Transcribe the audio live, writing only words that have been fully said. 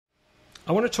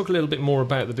I want to talk a little bit more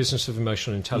about the business of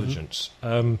emotional intelligence,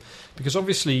 because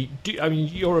obviously,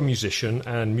 you're a musician,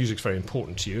 and music's very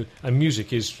important to you, and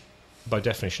music is, by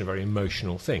definition, a very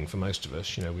emotional thing for most of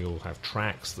us. We all have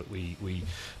tracks that we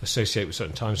associate with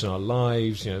certain times in our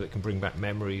lives, that can bring back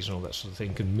memories and all that sort of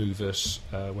thing, can move us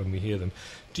when we hear them.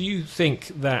 Do you think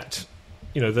that,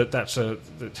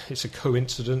 that it's a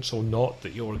coincidence or not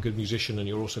that you're a good musician and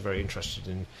you're also very interested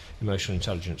in emotional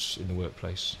intelligence in the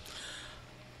workplace?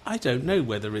 I don't know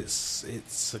whether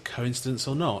it's a coincidence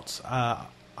or not.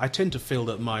 I tend to feel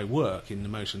that my work in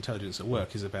emotional intelligence at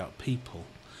work is about people,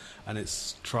 and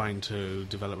it's trying to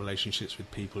develop relationships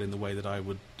with people in the way that I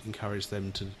would encourage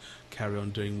them to carry on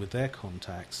doing with their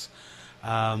contacts.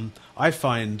 I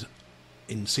find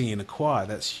in singing in a choir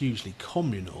that's hugely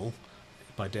communal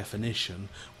by definition,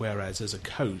 whereas as a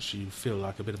coach you feel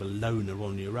like a bit of a loner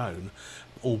on your own,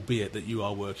 albeit that you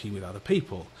are working with other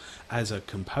people. As a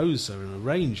composer and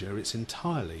arranger, it's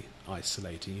entirely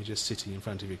isolating. You're just sitting in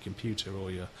front of your computer or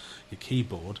your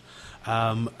keyboard,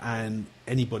 and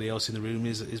anybody else in the room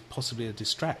is possibly a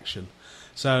distraction.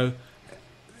 So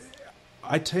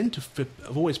I tend to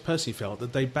I've always personally felt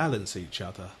that they balance each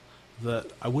other, that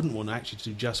I wouldn't want actually to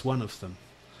do just one of them,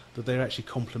 that they're actually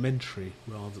complementary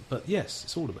rather. But yes,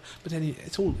 it's all about. But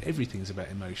everything's about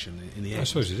emotion in the end. I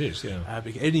suppose it is, yeah.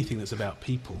 Anything that's about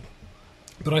people.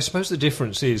 But I suppose the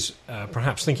difference is,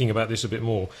 perhaps thinking about this a bit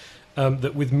more,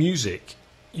 that with music,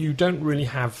 you don't really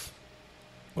have.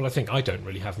 Well, I think I don't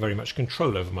really have very much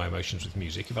control over my emotions with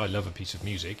music. If I love a piece of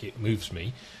music, it moves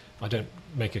me. I don't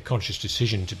make a conscious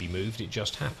decision to be moved. It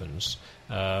just happens.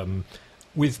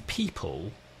 With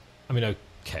people, I mean,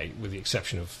 okay, with the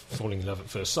exception of falling in love at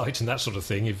first sight and that sort of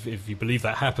thing, if you believe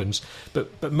that happens.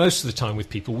 But most of the time with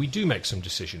people, we do make some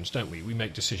decisions, don't we? We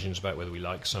make decisions about whether we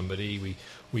like somebody.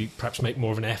 We perhaps make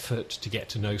more of an effort to get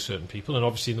to know certain people. And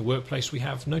obviously in the workplace, we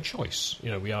have no choice.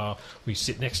 We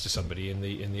sit next to somebody in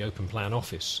the open plan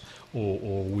office,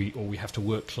 or we have to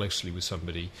work closely with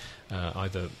somebody,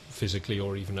 either physically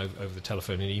or even over the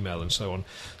telephone and email and so on.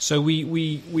 So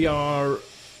we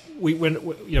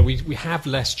have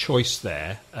less choice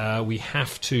there. We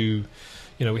have to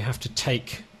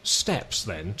take steps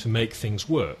then to make things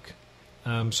work.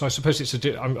 So I suppose I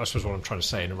suppose what I'm trying to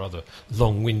say in a rather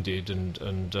long-winded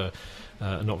and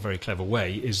not very clever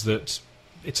way is that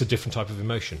it's a different type of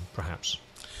emotion, perhaps.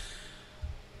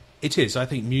 It is. I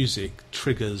think music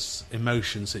triggers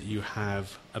emotions that you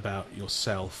have about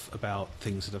yourself, about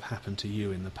things that have happened to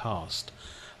you in the past.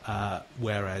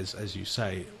 Whereas, as you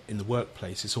say, in the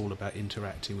workplace, it's all about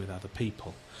interacting with other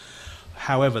people.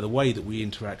 However, the way that we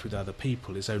interact with other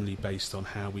people is only based on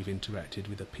how we've interacted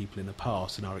with the people in the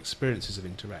past and our experiences of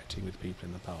interacting with people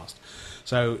in the past.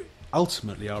 So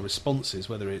ultimately our responses,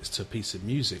 whether it's to a piece of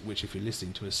music, which if you're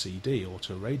listening to a CD or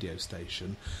to a radio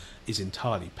station, is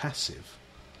entirely passive.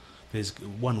 There's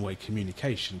one-way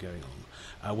communication going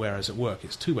on, whereas at work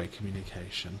it's two-way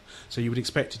communication. So you would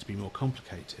expect it to be more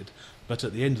complicated, but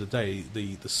at the end of the day,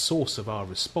 the source of our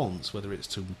response, whether it's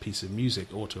to a piece of music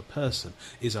or to a person,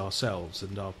 is ourselves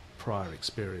and our prior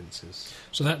experiences.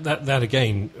 So that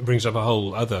again brings up a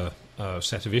whole other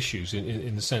set of issues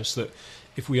in the sense that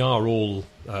if we are all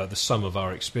the sum of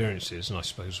our experiences, and I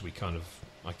suppose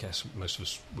I guess most of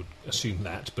us would assume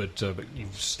that, but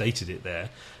you've stated it there,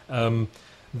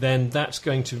 then that's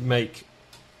going to make,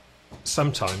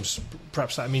 sometimes,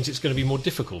 perhaps that means it's going to be more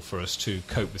difficult for us to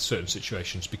cope with certain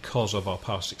situations because of our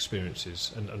past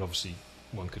experiences. And obviously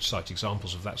one could cite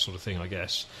examples of that sort of thing, I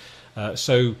guess.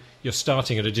 So you're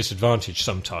starting at a disadvantage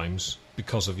sometimes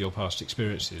because of your past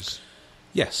experiences.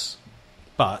 Yes,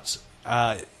 but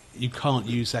you can't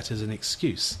use that as an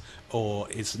excuse.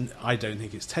 I don't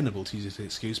think it's tenable to use it as an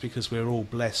excuse, because we're all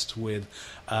blessed with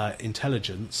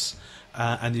intelligence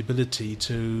and the ability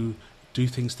to do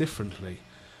things differently.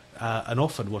 And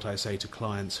often what I say to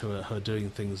clients who are doing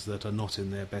things that are not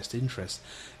in their best interest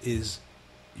is,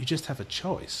 you just have a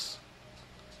choice.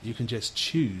 You can just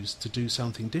choose to do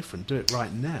something different. Do it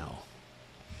right now.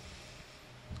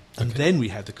 And then we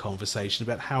have the conversation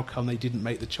about how come they didn't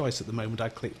make the choice at the moment I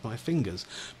clicked my fingers.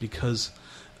 Because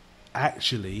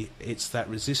actually it's that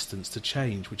resistance to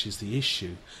change which is the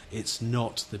issue. It's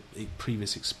not the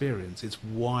previous experience. It's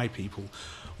why people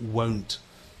won't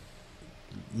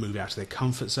move out of their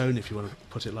comfort zone, if you want to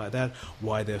put it like that,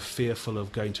 why they're fearful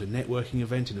of going to a networking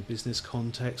event in a business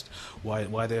context,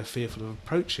 why they're fearful of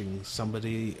approaching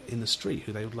somebody in the street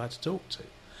who they would like to talk to.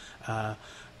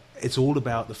 It's all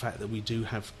about the fact that we do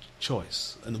have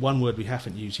choice. And the one word we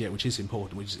haven't used yet, which is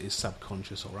important, which is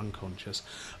subconscious or unconscious.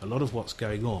 A lot of what's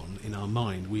going on in our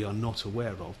mind we are not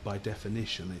aware of. By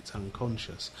definition, it's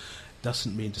unconscious.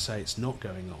 doesn't mean to say it's not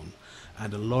going on.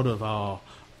 And a lot of our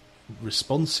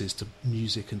responses to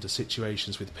music and to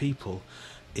situations with people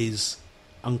is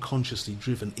unconsciously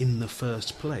driven in the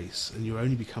first place, and you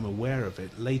only become aware of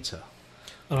it later.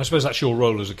 And I suppose that's your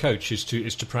role as a coach, is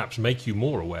to perhaps make you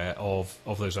more aware of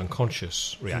those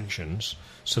unconscious reactions,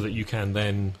 so that you can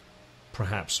then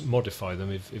perhaps modify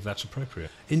them if that's appropriate.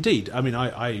 Indeed. I mean,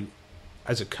 I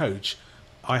as a coach,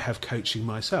 I have coaching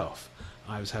myself.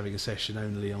 I was having a session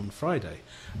only on Friday.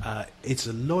 It's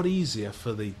a lot easier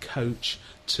for the coach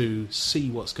to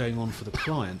see what's going on for the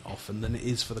client often than it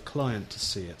is for the client to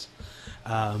see it.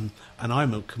 And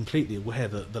I'm completely aware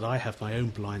that I have my own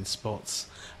blind spots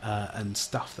and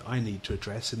stuff that I need to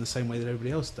address in the same way that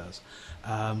everybody else does.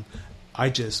 I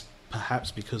just,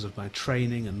 perhaps because of my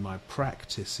training and my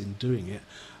practice in doing it,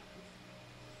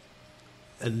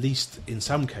 at least in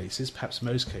some cases, perhaps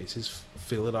most cases,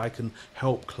 feel that I can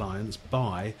help clients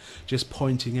by just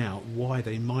pointing out why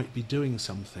they might be doing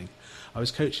something. I was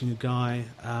coaching a guy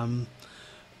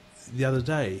the other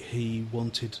day.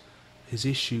 His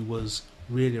issue was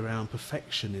really around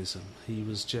perfectionism. He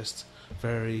was just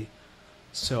very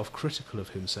self-critical of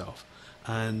himself.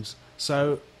 And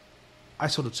so I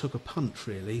sort of took a punt,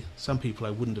 really. Some people I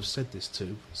wouldn't have said this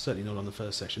to, certainly not on the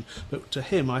first session, but to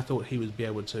him I thought he would be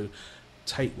able to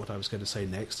take what I was going to say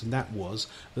next, and that was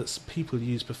that people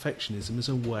use perfectionism as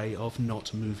a way of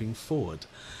not moving forward.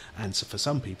 And so for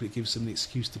some people it gives them the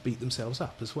excuse to beat themselves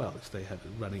up as well if they have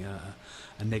running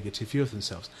a negative view of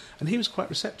themselves. And he was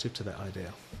quite receptive to that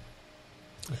idea.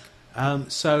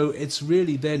 So it's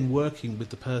really then working with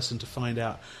the person to find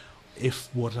out if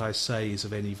what I say is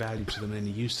of any value to them, any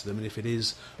use to them, and if it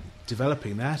is,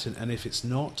 developing that, and if it's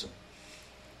not,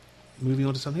 moving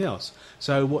on to something else.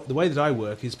 So the way that I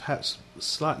work is perhaps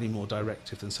slightly more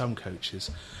directive than some coaches,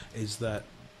 is that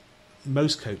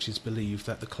most coaches believe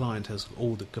that the client has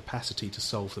all the capacity to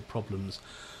solve the problems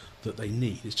that they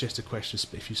need. It's just a question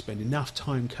of if you spend enough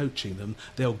time coaching them,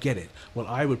 they'll get it. Well,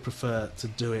 I would prefer to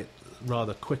do it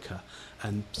rather quicker,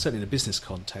 and certainly in a business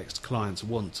context, clients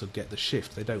want to get the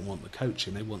shift. They don't want the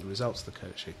coaching, they want the results of the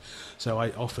coaching. So I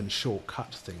often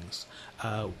shortcut things,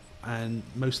 and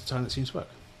most of the time it seems to work.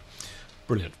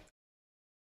 Brilliant.